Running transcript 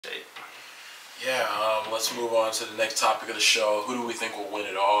State. Yeah, let's move on to the next topic of the show. Who do we think will win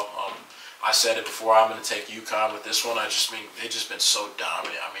it all? I said it before. I'm going to take UConn with this one. I just mean they've just been so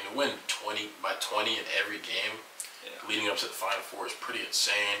dominant. I mean, to win 20 in every game leading up to the Final Four is pretty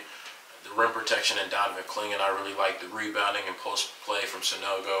insane. The rim protection and Donovan Clingan, I really like the rebounding and post play from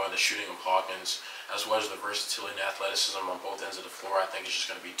Sanogo and the shooting of Hawkins, as well as the versatility and athleticism on both ends of the floor. I think it's just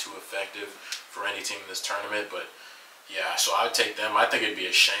going to be too effective for any team in this tournament. But yeah, so I'd take them. I think it'd be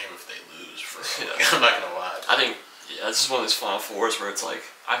a shame if they lose. I'm not gonna lie. I think this is one of these Final Fours where it's like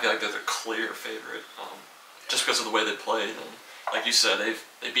I feel like they're the clear favorite, just because of the way they played. And like you said,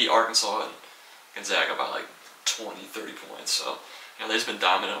 they beat Arkansas and Gonzaga by like 20, 30 points. So they've just been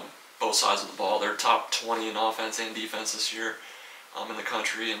dominant on both sides of the ball. They're top 20 in offense and defense this year in the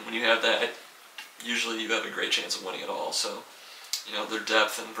country. And when you have that, usually you have a great chance of winning it all. So their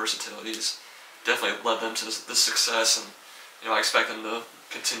depth and versatility has definitely led them to this success, and I expect them to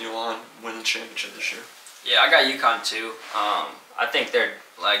continue on winning the championship this year. Yeah, I got UConn too. I think they're,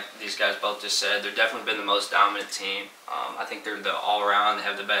 like these guys both just said, they're definitely been the most dominant team. I think they're the all-around. They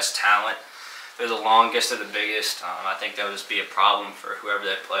have the best talent. They're the longest. They're the biggest. I think that would just be a problem for whoever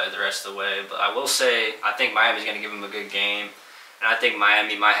they play the rest of the way. But I will say, I think Miami's going to give them a good game. And I think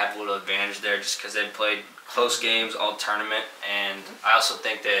Miami might have a little advantage there just because they've played close games all tournament. And I also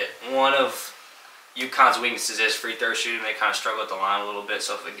think that one of UConn's weaknesses is free throw shooting. They kind of struggle at the line a little bit.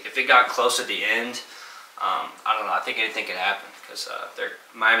 So if it got close at the end, I don't know. I think anything could happen because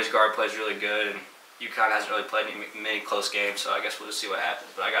Miami's guard plays really good, and UConn hasn't really played many close games. So I guess we'll just see what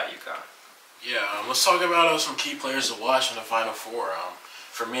happens. But I got UConn. Yeah, let's talk about some key players to watch in the Final Four.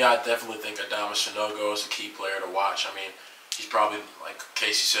 For me, I definitely think Adama Sanogo is a key player to watch. I mean, he's probably, like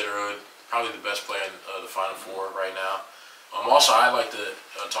Casey Siderud, probably the best player in the Final Four right now. Also, I'd like to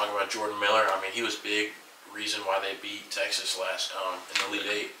talk about Jordan Miller. I mean, he was big reason why they beat Texas last in the Elite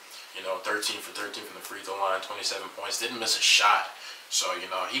Eight. 13 for 13 from the free throw line, 27 points, didn't miss a shot. So,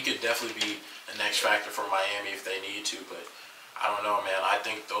 he could definitely be the next factor for Miami if they need to. But I don't know, man. I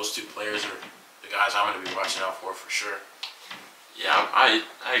think those two players are the guys I'm going to be watching out for sure. Yeah, I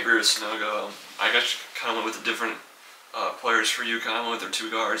agree with Sanogo. I guess kind of went with the different players for UConn. I went with their two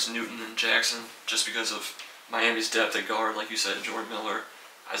guards, Newton and Jackson, just because of Miami's depth at guard, like you said, Jordan Miller,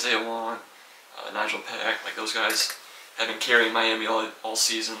 Isaiah Wong, Nigel Pack. Like those guys have been carrying Miami all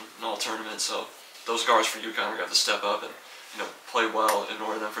season and all tournament. So those guards for UConn are going to have to step up and play well in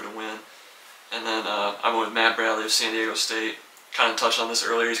order for them to win. And then I went with Matt Bradley of San Diego State. Kind of touched on this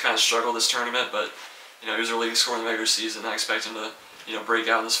earlier. He's kind of struggled this tournament, but he was their leading scorer in the regular season. I expect him to break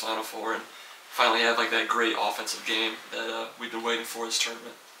out in this Final Four and finally have like that great offensive game that we've been waiting for this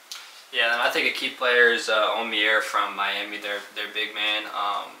tournament. Yeah, and I think a key player is Omier from Miami. Their big man.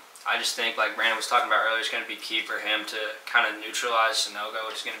 I just think, like Brandon was talking about earlier, it's going to be key for him to kind of neutralize Sanogo,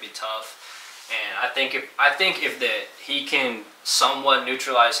 which is going to be tough. And I think if he can somewhat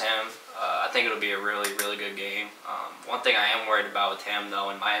neutralize him, I think it'll be a really, really good game. One thing I am worried about with him, though,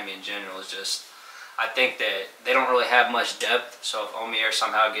 and Miami in general, is just I think that they don't really have much depth. So if Omier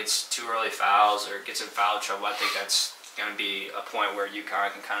somehow gets too early fouls or gets in foul trouble, I think that's going to be a point where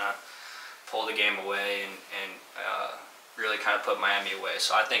UConn can kind of pull the game away and really kind of put Miami away.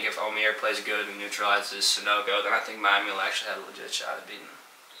 So I think if Omier plays good and neutralizes Sanogo, then I think Miami will actually have a legit shot at beating them.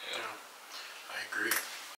 Yeah, I agree.